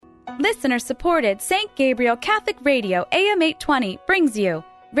Listener-supported St. Gabriel Catholic Radio AM 820 brings you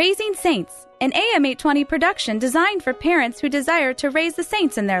Raising Saints, an AM 820 production designed for parents who desire to raise the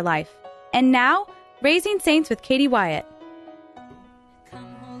saints in their life. And now, Raising Saints with Katie Wyatt.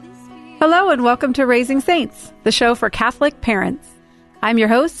 Hello and welcome to Raising Saints, the show for Catholic parents. I'm your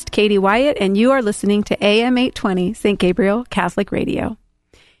host, Katie Wyatt, and you are listening to AM 820 St. Gabriel Catholic Radio.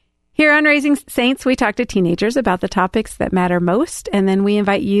 Here on Raising Saints, we talk to teenagers about the topics that matter most, and then we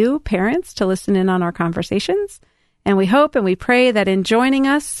invite you, parents, to listen in on our conversations. And we hope and we pray that in joining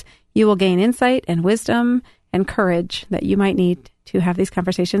us, you will gain insight and wisdom and courage that you might need to have these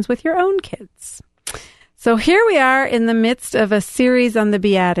conversations with your own kids. So here we are in the midst of a series on the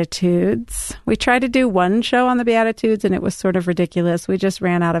Beatitudes. We tried to do one show on the Beatitudes, and it was sort of ridiculous. We just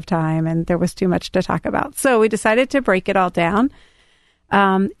ran out of time, and there was too much to talk about. So we decided to break it all down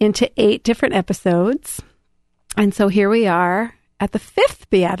into 8 different episodes. And so here we are at the 5th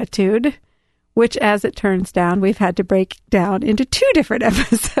Beatitude, which, as it turns down, we've had to break down into 2 different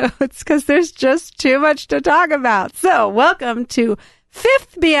episodes because there's just too much to talk about. So welcome to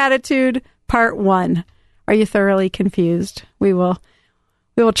 5th Beatitude, Part 1. Are you thoroughly confused? We will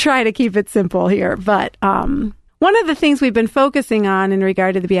try to keep it simple here. But one of the things we've been focusing on in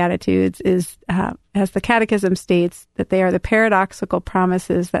regard to the Beatitudes is, as the Catechism states, that they are the paradoxical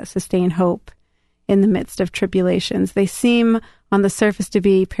promises that sustain hope in the midst of tribulations. They seem on the surface to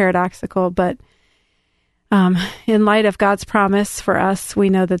be paradoxical, but in light of God's promise for us, we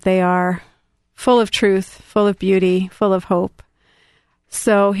know that they are full of truth, full of beauty, full of hope.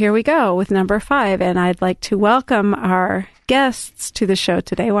 So here we go with number 5, and I'd like to welcome our guests to the show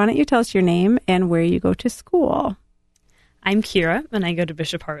today. Why don't you tell us your name and where you go to school? I'm Kira, and I go to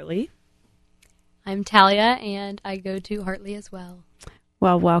Bishop Hartley. I'm Talia, and I go to Hartley as well.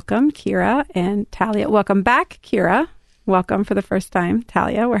 Well, welcome, Kira and Talia. Welcome back, Kira. Welcome for the first time,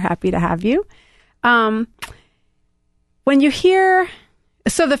 Talia. We're happy to have you. When you hear,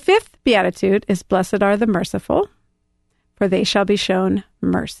 so the 5th Beatitude is Blessed Are the Merciful, for they shall be shown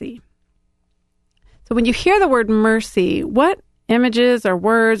mercy. So when you hear the word mercy, what images or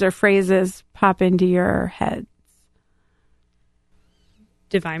words or phrases pop into your head?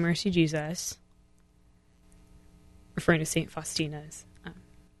 Divine Mercy Jesus, referring to St. Faustina's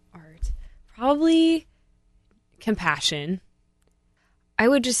art. Probably compassion. I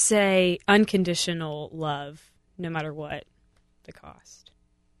would just say unconditional love, no matter what the cost.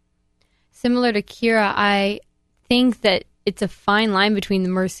 Similar to Kira, I think that it's a fine line between the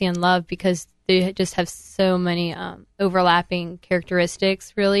mercy and love because they just have so many overlapping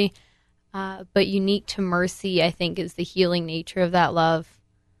characteristics, really. But unique to mercy, I think, is the healing nature of that love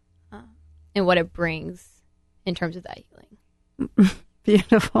and what it brings in terms of that healing.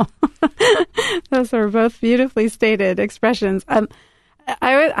 Beautiful. Those are both beautifully stated expressions.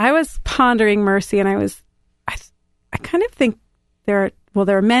 I was pondering mercy, and I kind of think there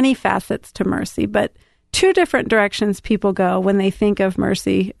are many facets to mercy, but 2 different directions people go when they think of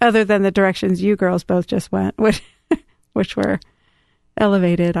mercy, other than the directions you girls both just went, which were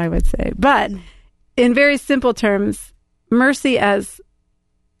elevated, I would say. But in very simple terms, mercy as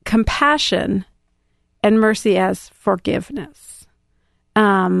compassion and mercy as forgiveness.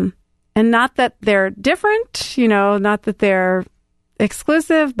 And not that they're different, not that they're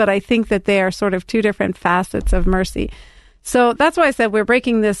exclusive, but I think that they are sort of 2 different facets of mercy. So that's why I said we're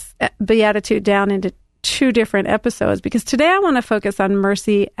breaking this beatitude down into 2 different episodes, because today I want to focus on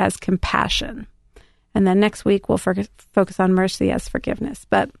mercy as compassion. And then next week we'll focus on mercy as forgiveness.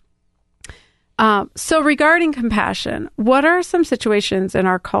 But so regarding compassion, what are some situations in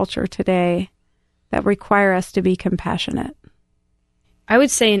our culture today that require us to be compassionate? I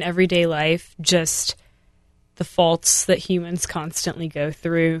would say in everyday life, just the faults that humans constantly go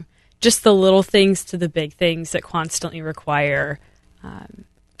through, just the little things to the big things that constantly require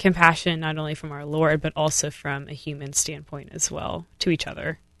compassion, not only from our Lord, but also from a human standpoint as well, to each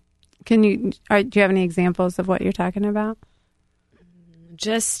other. Do you have any examples of what you're talking about?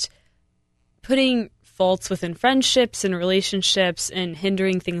 Just putting faults within friendships and relationships and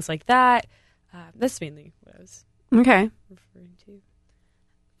hindering things like that. That's mainly what I was referring to.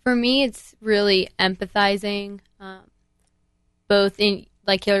 For me, it's really empathizing, both in,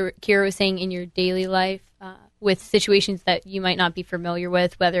 like Kira was saying, in your daily life, with situations that you might not be familiar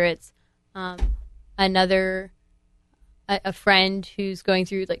with, whether it's a friend who's going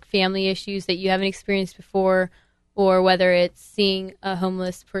through like family issues that you haven't experienced before, or whether it's seeing a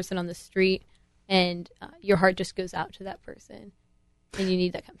homeless person on the street and your heart just goes out to that person and you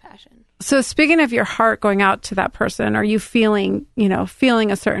need that compassion. So speaking of your heart going out to that person, are you feeling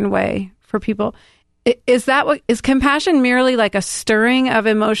a certain way for people? Is compassion merely like a stirring of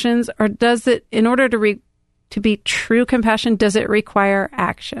emotions, or does it, in order to be true compassion, does it require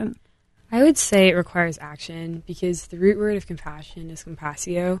action? I would say it requires action, because the root word of compassion is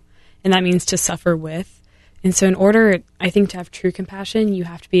compassio, and that means to suffer with. And so in order, I think, to have true compassion, you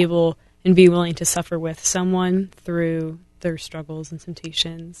have to be able and be willing to suffer with someone through their struggles and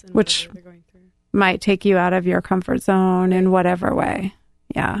temptations, and which they're going through. Might take you out of your comfort zone in whatever way.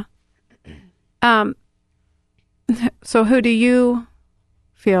 Yeah. So who do you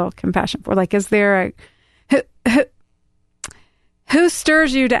feel compassion for? Like, is there who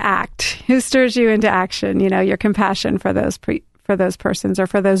stirs you to act? Who stirs you into action? You know, your compassion for those persons, or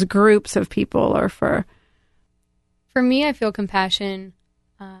for those groups of people, or for me, I feel compassion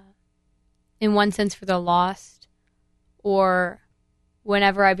in one sense for the lost, or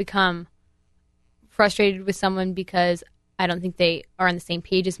whenever I become frustrated with someone because I don't think they are on the same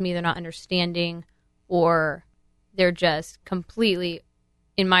page as me, they're not understanding, or they're just completely,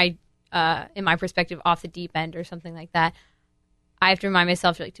 in my perspective, off the deep end or something like that. I have to remind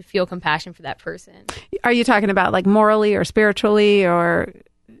myself to feel compassion for that person. Are you talking about like morally or spiritually, or?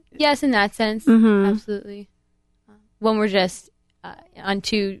 Yes, in that sense, absolutely. When we're just on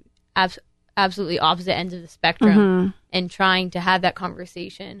two absolutely opposite ends of the spectrum and trying to have that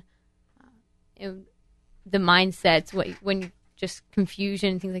conversation, the mindsets, when just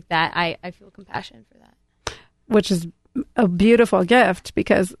confusion and things like that, I feel compassion for that. Which is a beautiful gift,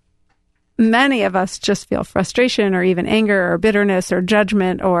 because many of us just feel frustration or even anger or bitterness or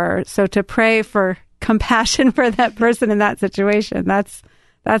judgment, or so to pray for compassion for that person in that situation, that's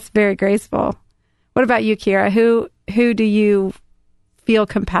very graceful. What about you, Kira? Who do you feel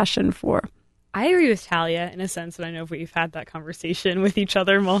compassion for? I agree with Talia in a sense, and I know we've had that conversation with each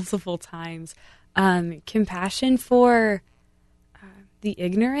other multiple times. Compassion for the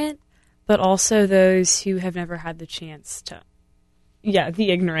ignorant, but also those who have never had the chance to, the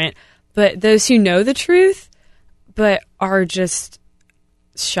ignorant, but those who know the truth, but are just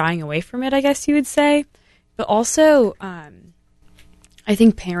shying away from it, I guess you would say. But also, I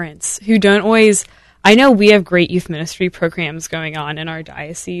think parents who don't always, I know we have great youth ministry programs going on in our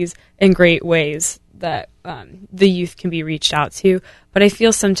diocese in great ways that the youth can be reached out to, but I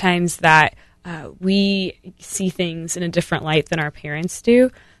feel sometimes that we see things in a different light than our parents do.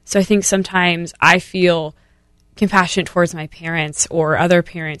 So I think sometimes I feel compassionate towards my parents or other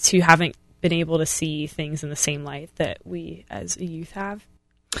parents who haven't been able to see things in the same light that we as a youth have.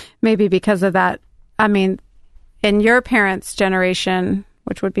 Maybe because of that. I mean, in your parents' generation,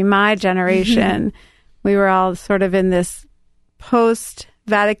 which would be my generation, we were all sort of in this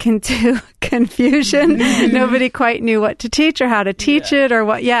post-Vatican II confusion. Nobody quite knew what to teach or how to teach it or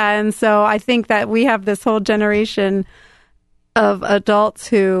what. Yeah. And so I think that we have this whole generation of adults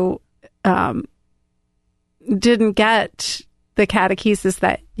who didn't get the catechesis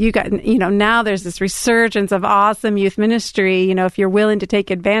that you got. You know, now there's this resurgence of awesome youth ministry, you know, if you're willing to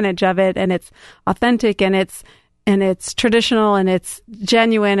take advantage of it, and it's authentic and it's traditional and it's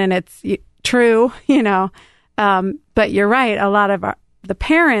genuine and it's true, you know. But you're right. A lot of the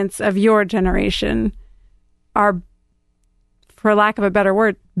parents of your generation are, for lack of a better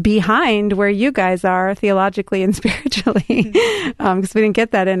word, behind where you guys are theologically and spiritually, because we didn't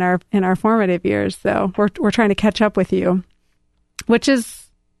get that in our formative years. So we're trying to catch up with you, which is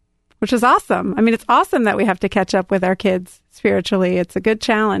awesome. I mean, it's awesome that we have to catch up with our kids spiritually. It's a good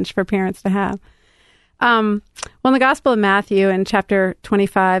challenge for parents to have. Well, in the Gospel of Matthew, in chapter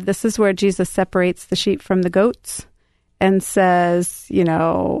 25, this is where Jesus separates the sheep from the goats and says, you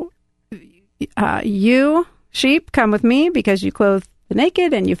know, you sheep, come with me because you clothed the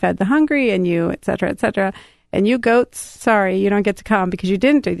naked and you fed the hungry and you, et cetera, et cetera. And you goats, sorry, you don't get to come because you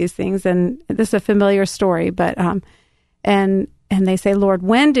didn't do these things. And this is a familiar story, but, and they say, Lord,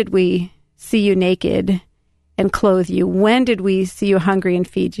 when did we see you naked and clothe you? When did we see you hungry and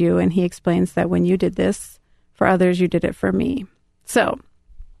feed you? And he explains that when you did this for others, you did it for me. So,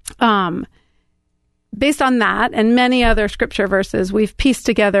 based on that and many other scripture verses, we've pieced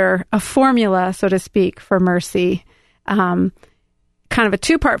together a formula, so to speak, for mercy, kind of a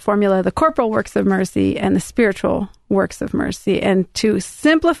two-part formula, the corporal works of mercy and the spiritual works of mercy. And to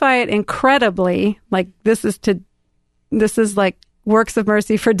simplify it incredibly, like this is like works of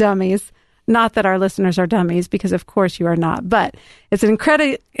mercy for dummies. Not that our listeners are dummies, because of course you are not, but it's an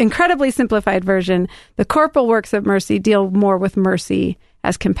incredibly simplified version. The corporal works of mercy deal more with mercy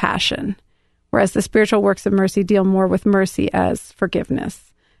as compassion, whereas the spiritual works of mercy deal more with mercy as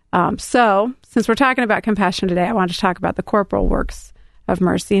forgiveness. So since we're talking about compassion today, I want to talk about the corporal works of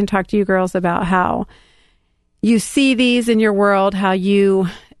mercy and talk to you girls about how you see these in your world, how you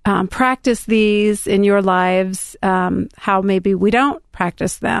practice these in your lives, how maybe we don't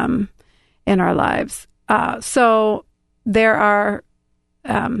practice them in our lives. So there are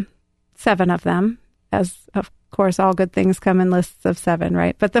 7 of them, as of course all good things come in lists of 7,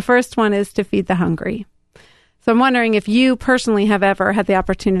 right? But the first one is to feed the hungry. So I'm wondering if you personally have ever had the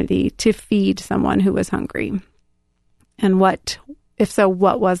opportunity to feed someone who was hungry. And if so,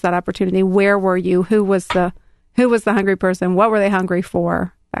 what was that opportunity? Where were you? Who was the hungry person? What were they hungry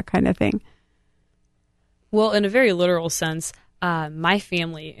for? That kind of thing. Well, in a very literal sense, my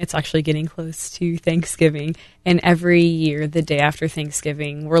family, it's actually getting close to Thanksgiving. And every year, the day after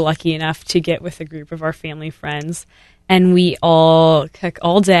Thanksgiving, we're lucky enough to get with a group of our family friends. And we all cook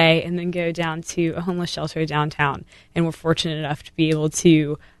all day and then go down to a homeless shelter downtown. And we're fortunate enough to be able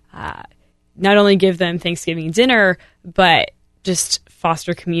to not only give them Thanksgiving dinner, but just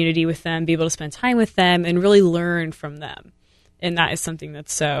foster community with them, be able to spend time with them, and really learn from them. And that is something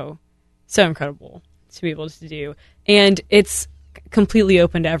that's so incredible to be able to do. And it's completely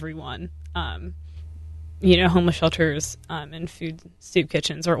open to everyone. Homeless shelters and food soup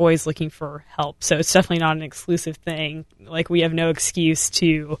kitchens are always looking for help. So it's definitely not an exclusive thing. Like, we have no excuse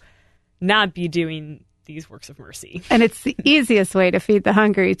to not be doing these works of mercy. And it's the easiest way to feed the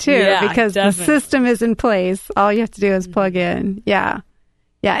hungry, too, because definitely. The system is in place. All you have to do is plug in. Yeah.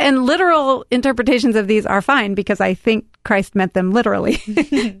 Yeah. And literal interpretations of these are fine, because I think Christ meant them literally.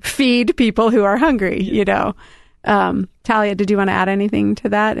 Feed people who are hungry, Talia, did you want to add anything to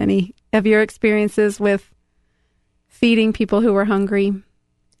that? Any of your experiences with feeding people who were hungry?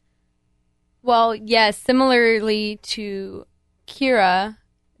 Well, yes, similarly to Kira,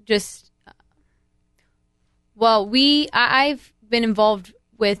 I've been involved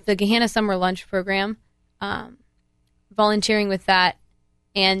with the Gehanna Summer Lunch Program, volunteering with that,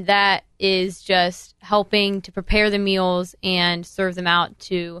 and that is just helping to prepare the meals and serve them out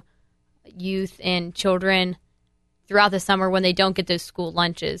to youth and children throughout the summer when they don't get those school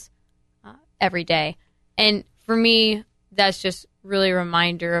lunches every day. And for me, that's just really a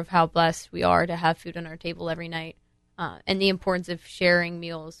reminder of how blessed we are to have food on our table every night, and the importance of sharing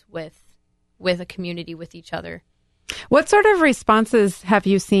meals with a community, with each other. What sort of responses have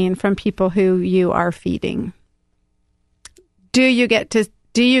you seen from people who you are feeding? Do you get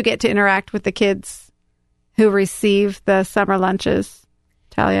to interact with the kids who receive the summer lunches,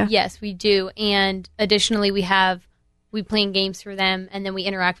 Talia? Yes, we do. And additionally, we plan games for them, and then we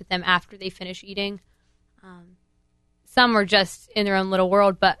interact with them after they finish eating. Some are just in their own little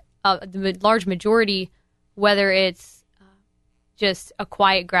world, but the large majority, whether it's just a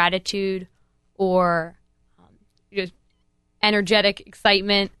quiet gratitude or just energetic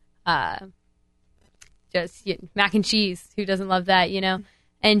excitement, just mac and cheese, who doesn't love that,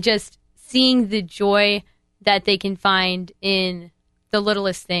 and just seeing the joy that they can find in the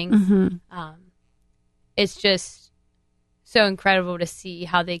littlest things. Mm-hmm. It's just so incredible to see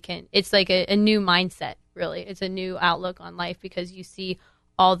how they can, it's like a new mindset, really. It's a new outlook on life, because you see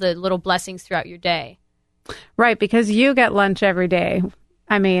all the little blessings throughout your day. Right, because you get lunch every day.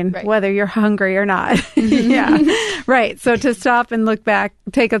 I mean, right. Whether you're hungry or not. Yeah, right. So to stop and look back,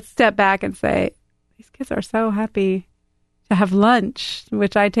 take a step back and say, these kids are so happy to have lunch,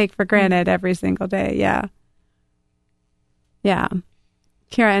 which I take for granted every single day. Yeah. Yeah.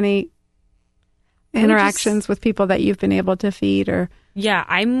 Kira, any interactions with people that you've been able to feed? Or Yeah,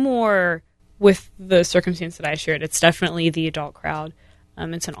 I'm more with the circumstance that I shared. It's definitely the adult crowd.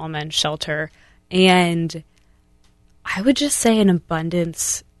 It's an all-men's shelter. And I would just say an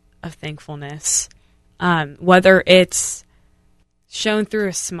abundance of thankfulness, whether it's shown through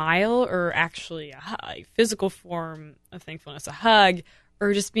a smile or actually a physical form of thankfulness, a hug,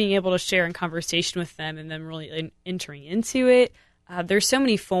 or just being able to share in conversation with them and then really entering into it. There's so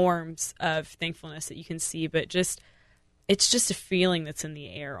many forms of thankfulness that you can see, but it's just a feeling that's in the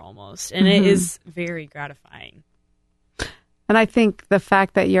air almost. And It is very gratifying. And I think the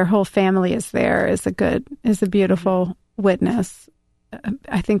fact that your whole family is there is a beautiful witness.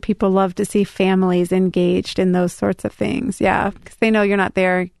 I think people love to see families engaged in those sorts of things. Yeah, because they know you're not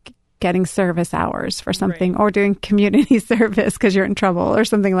there getting service hours for something, right, or doing community service because you're in trouble or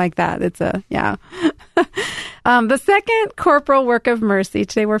something like that. The second corporal work of mercy,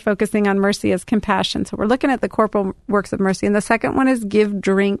 today we're focusing on mercy as compassion. So we're looking at the corporal works of mercy. And the second one is give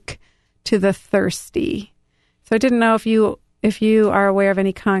drink to the thirsty. So I didn't know if you are aware of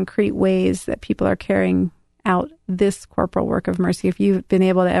any concrete ways that people are carrying out this corporal work of mercy, if you've been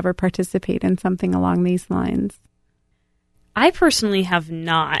able to ever participate in something along these lines. I personally have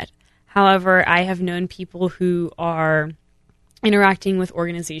not. However, I have known people who are interacting with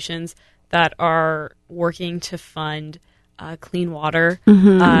organizations that are working to fund clean water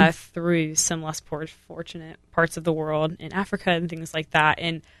through some less fortunate parts of the world in Africa and things like that.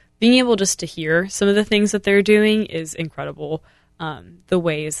 And being able just to hear some of the things that they're doing is incredible. The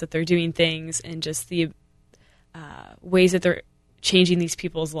ways that they're doing things and just the ways that they're changing these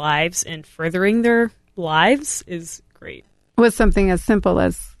people's lives and furthering their lives is great. With something as simple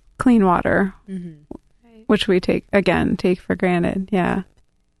as clean water, which we take for granted. Yeah.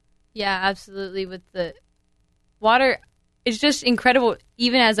 Yeah, absolutely. With the water, it's just incredible,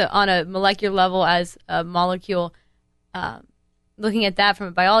 even on a molecular level, as a molecule. Looking at that from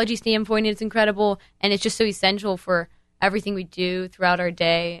a biology standpoint, it's incredible, and it's just so essential for everything we do throughout our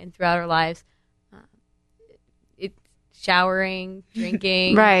day and throughout our lives. It's showering,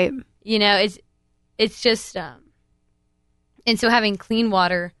 drinking, right? You know, it's just, and so having clean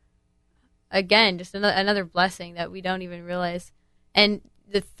water, again, just another blessing that we don't even realize, and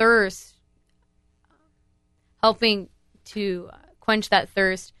the thirst, helping to quench that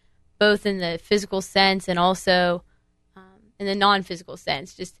thirst, both in the physical sense and also in the non-physical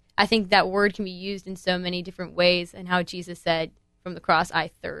sense. Just, I think that word can be used in so many different ways, and how Jesus said from the cross,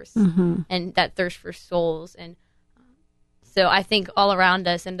 I thirst, and that thirst for souls. And so I think all around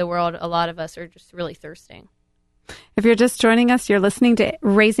us in the world, a lot of us are just really thirsting. If you're just joining us, you're listening to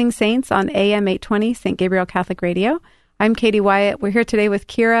Raising Saints on AM 820, St. Gabriel Catholic Radio. I'm Katie Wyatt. We're here today with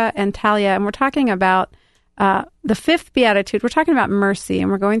Kira and Talia, and we're talking about the fifth beatitude. We're talking about mercy, and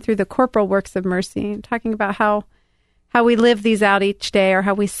we're going through the corporal works of mercy, and talking about how we live these out each day, or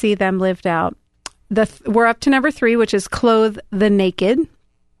how we see them lived out. We're up to number 3, which is clothe the naked.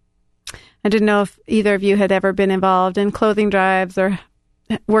 I didn't know if either of you had ever been involved in clothing drives or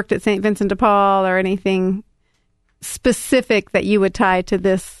worked at St. Vincent de Paul, or anything specific that you would tie to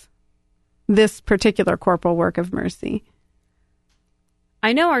this particular corporal work of mercy.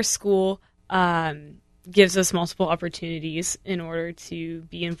 I know our school gives us multiple opportunities in order to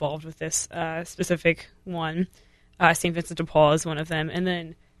be involved with this specific one. St. Vincent de Paul is one of them. And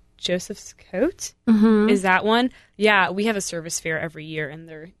then Joseph's Coat is that one. Yeah, we have a service fair every year, and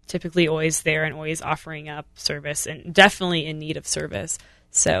they're typically always there and always offering up service, and definitely in need of service.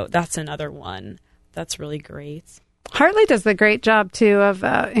 So that's another one that's really great. Hartley does a great job, too, of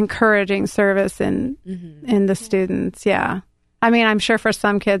encouraging service in the students. Yeah. I mean, I'm sure for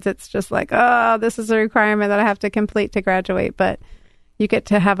some kids it's just like, oh, this is a requirement that I have to complete to graduate. But you get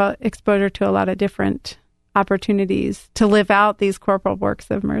to have exposure to a lot of different opportunities to live out these corporal works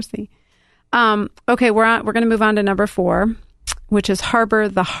of mercy. Okay, we're going to move on to number 4, which is harbor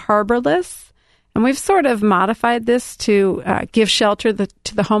the harborless. And we've sort of modified this to give shelter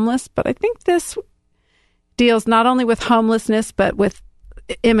to the homeless. But I think this deals not only with homelessness, but with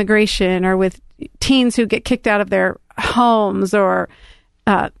immigration, or with teens who get kicked out of their homes, or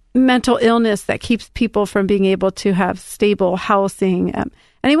mental illness that keeps people from being able to have stable housing.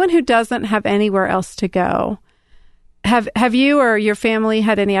 Anyone who doesn't have anywhere else to go. Have you or your family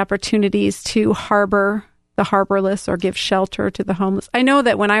had any opportunities to harbor the harborless or give shelter to the homeless? I know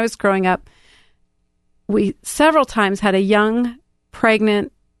that when I was growing up, we several times had a young,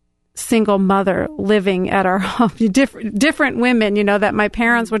 pregnant, single mother living at our home. Different women, that my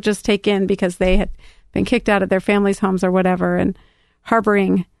parents would just take in because they had been kicked out of their families' homes or whatever, and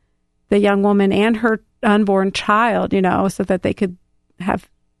harboring the young woman and her unborn child, so that they could have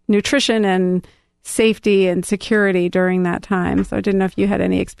nutrition and safety and security during that time. So I didn't know if you had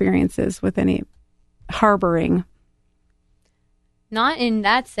any experiences with any harboring. Not in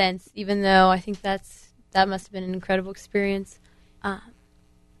that sense, even though I think that must have been an incredible experience.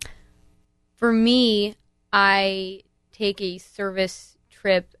 For me, I take a service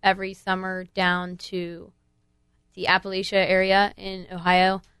trip every summer down to the Appalachia area in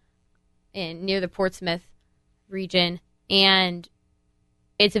Ohio, near the Portsmouth region, and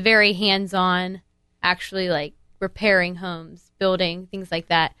it's a very hands-on, actually, like repairing homes, building, things like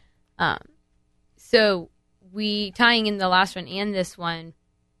that. So tying in the last one and this one,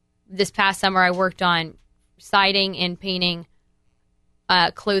 this past summer I worked on siding and painting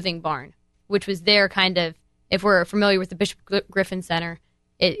a clothing barn, which was their kind of, if we're familiar with the Bishop Griffin Center,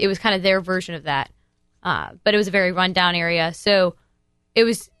 it was kind of their version of that. But it was a very rundown area. So it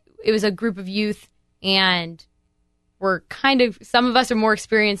was a group of youth, and some of us are more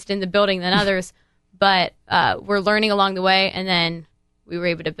experienced in the building than others, but we're learning along the way, and then we were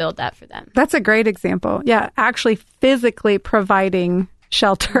able to build that for them. That's a great example. Yeah, actually physically providing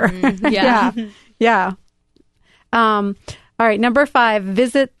shelter. Yeah. Yeah. All right, number 5,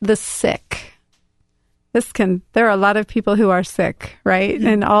 visit the sick. There are a lot of people who are sick, right?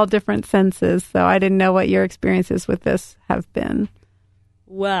 In all different senses. So I didn't know what your experiences with this have been.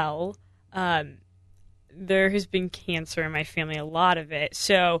 Well, there has been cancer in my family, a lot of it.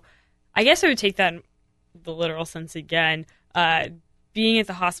 So I guess I would take that in the literal sense again. Being at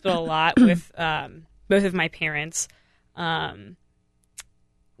the hospital a lot with both of my parents,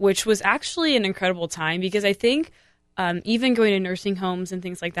 which was actually an incredible time because I think even going to nursing homes and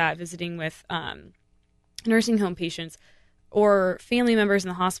things like that, visiting with nursing home patients or family members in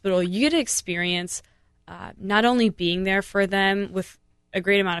the hospital, you get to experience not only being there for them with a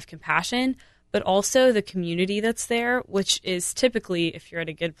great amount of compassion, but also the community that's there, which is typically, if you're at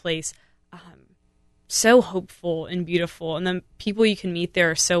a good place, so hopeful and beautiful. And then people you can meet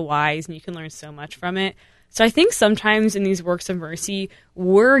there are so wise and you can learn so much from it. So I think sometimes in these works of mercy,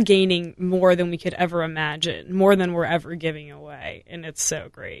 we're gaining more than we could ever imagine, more than we're ever giving away. And it's so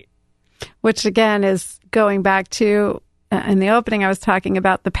great. Which again is going back to, in the opening, I was talking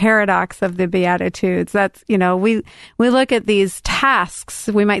about the paradox of the Beatitudes. That's, we look at these tasks.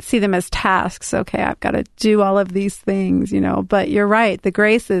 We might see them as tasks. Okay, I've got to do all of these things, but you're right. The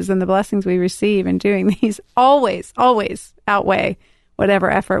graces and the blessings we receive in doing these always, always outweigh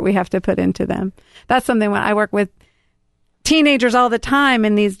whatever effort we have to put into them. That's something when I work with teenagers all the time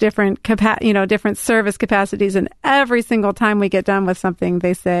in these different, different service capacities. And every single time we get done with something,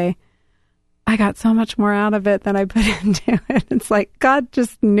 they say, I got so much more out of it than I put into it. It's like God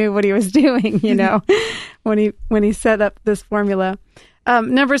just knew what he was doing, when he set up this formula.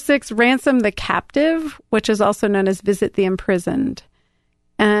 Number 6, ransom the captive, which is also known as visit the imprisoned.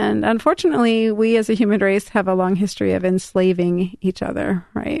 And unfortunately, we as a human race have a long history of enslaving each other,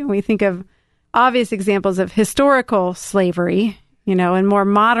 right? We think of obvious examples of historical slavery, and more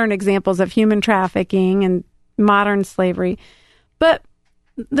modern examples of human trafficking and modern slavery. But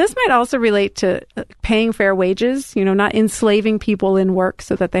this might also relate to paying fair wages, not enslaving people in work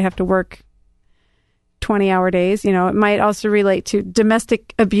so that they have to work 20-hour days. It might also relate to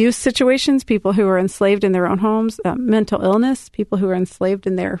domestic abuse situations, people who are enslaved in their own homes, mental illness, people who are enslaved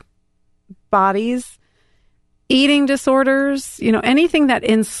in their bodies, eating disorders, anything that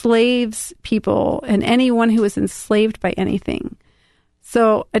enslaves people and anyone who is enslaved by anything.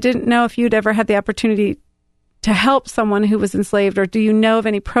 So I didn't know if you'd ever had the opportunity to help someone who was enslaved, or do you know of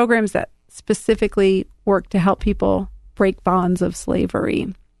any programs that specifically work to help people break bonds of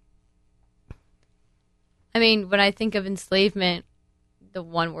slavery? I mean, when I think of enslavement, the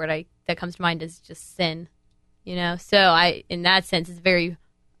one word that comes to mind is just sin, So in that sense, it's a very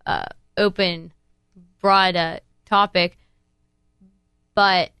open, broad topic.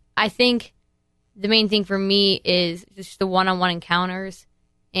 But I think the main thing for me is just the one-on-one encounters.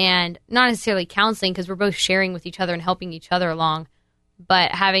 And not necessarily counseling, because we're both sharing with each other and helping each other along,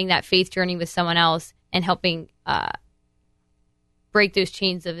 but having that faith journey with someone else and helping break those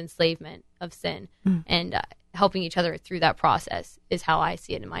chains of enslavement, of sin, and helping each other through that process is how I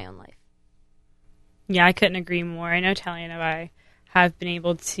see it in my own life. Yeah, I couldn't agree more. I know Talia and I have been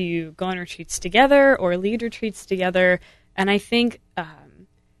able to go on retreats together or lead retreats together, and I think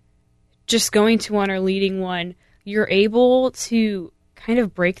just going to one or leading one, you're able to kind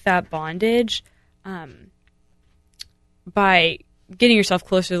of break that bondage by getting yourself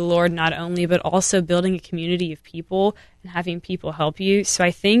closer to the Lord, not only, but also building a community of people and having people help you. So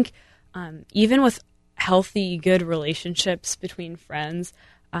I think even with healthy, good relationships between friends,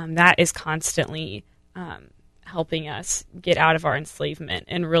 that is constantly helping us get out of our enslavement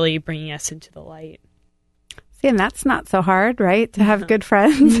and really bringing us into the light. See, and that's not so hard, right? To have good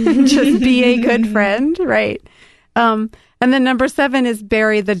friends, just be a good friend, right? And then number 7 is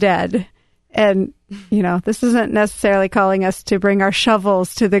bury the dead. And, this isn't necessarily calling us to bring our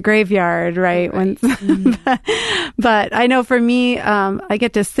shovels to the graveyard, right? But I know for me, I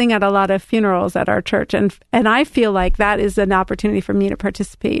get to sing at a lot of funerals at our church. And I feel like that is an opportunity for me to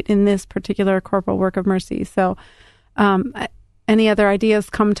participate in this particular corporal work of mercy. So any other ideas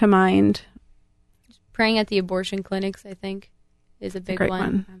come to mind? Praying at the abortion clinics, I think, is a big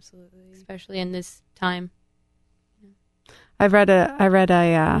one. Absolutely. Especially in this time. I read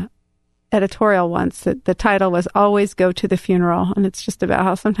a editorial once that the title was "Always Go to the Funeral," and it's just about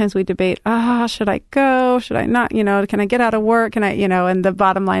how sometimes we debate, should I go? Should I not? Can I get out of work? Can I? And the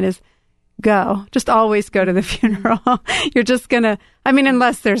bottom line is, go. Just always go to the funeral. You're just gonna.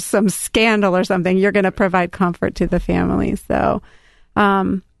 Unless there's some scandal or something, you're gonna provide comfort to the family. So,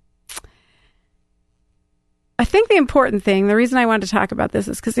 I think the important thing, the reason I wanted to talk about this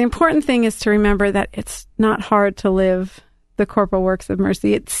is because the important thing is to remember that it's not hard to live the corporal works of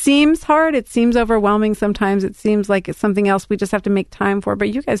mercy. It seems hard. It seems overwhelming sometimes. It seems like it's something else we just have to make time for.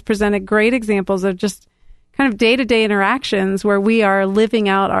 But you guys presented great examples of just kind of day-to-day interactions where we are living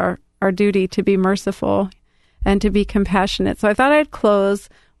out our duty to be merciful and to be compassionate. So I thought I'd close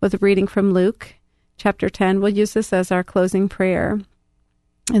with a reading from Luke chapter 10. We'll use this as our closing prayer.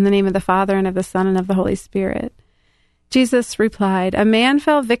 In the name of the Father, and of the Son, and of the Holy Spirit. Jesus replied, "A man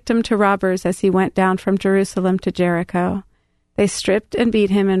fell victim to robbers as he went down from Jerusalem to Jericho. They stripped and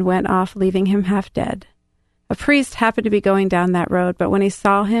beat him and went off, leaving him half dead. A priest happened to be going down that road, but when he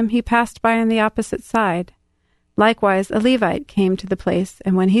saw him, he passed by on the opposite side. Likewise, a Levite came to the place,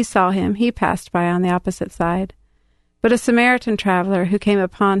 and when he saw him, he passed by on the opposite side. But a Samaritan traveler who came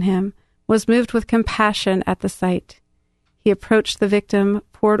upon him was moved with compassion at the sight. He approached the victim,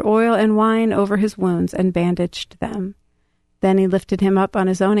 poured oil and wine over his wounds, and bandaged them. Then he lifted him up on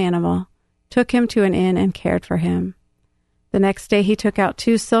his own animal, took him to an inn, and cared for him. The next day he took out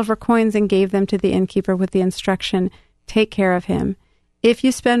 2 silver coins and gave them to the innkeeper with the instruction, 'Take care of him. If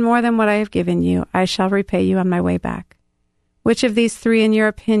you spend more than what I have given you, I shall repay you on my way back.' Which of these 3, in your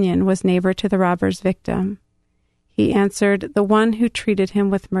opinion, was neighbor to the robber's victim?" He answered, "The one who treated him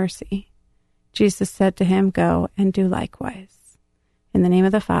with mercy." Jesus said to him, "Go and do likewise." In the name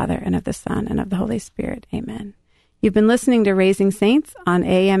of the Father, and of the Son, and of the Holy Spirit. Amen. You've been listening to Raising Saints on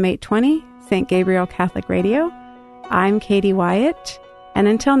AM 820, St. Gabriel Catholic Radio. I'm Katie Wyatt, and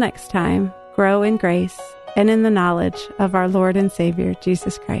until next time, grow in grace and in the knowledge of our Lord and Savior,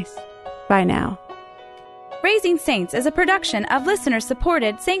 Jesus Christ. Bye now. Raising Saints is a production of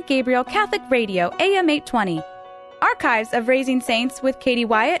listener-supported St. Gabriel Catholic Radio, AM 820. Archives of Raising Saints with Katie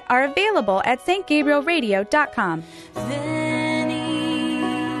Wyatt are available at stgabrielradio.com. Veni,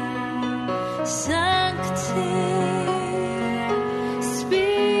 Sancte,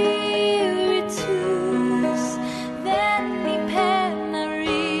 Spiritus, veni per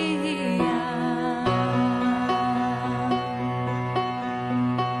Maria.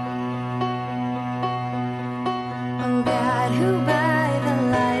 O God, who by the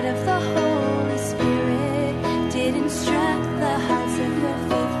light of the Holy Spirit did instruct the hearts of your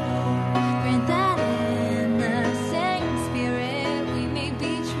faithful, grant that in the same Spirit we may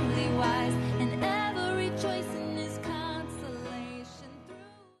be truly wise and ever rejoice in His consolation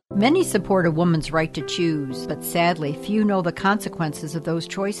through. Many support a woman's right to choose, but sadly, few know the consequences of those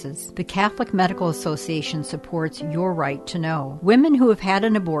choices. The Catholic Medical Association supports your right to know. Women who have had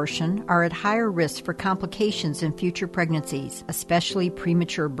an abortion are at higher risk for complications in future pregnancies, especially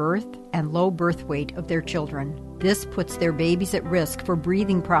premature birth and low birth weight of their children. This puts their babies at risk for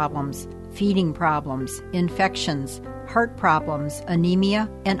breathing problems, feeding problems, infections, heart problems, anemia,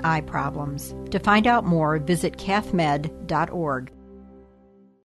 and eye problems. To find out more, visit cathmed.org.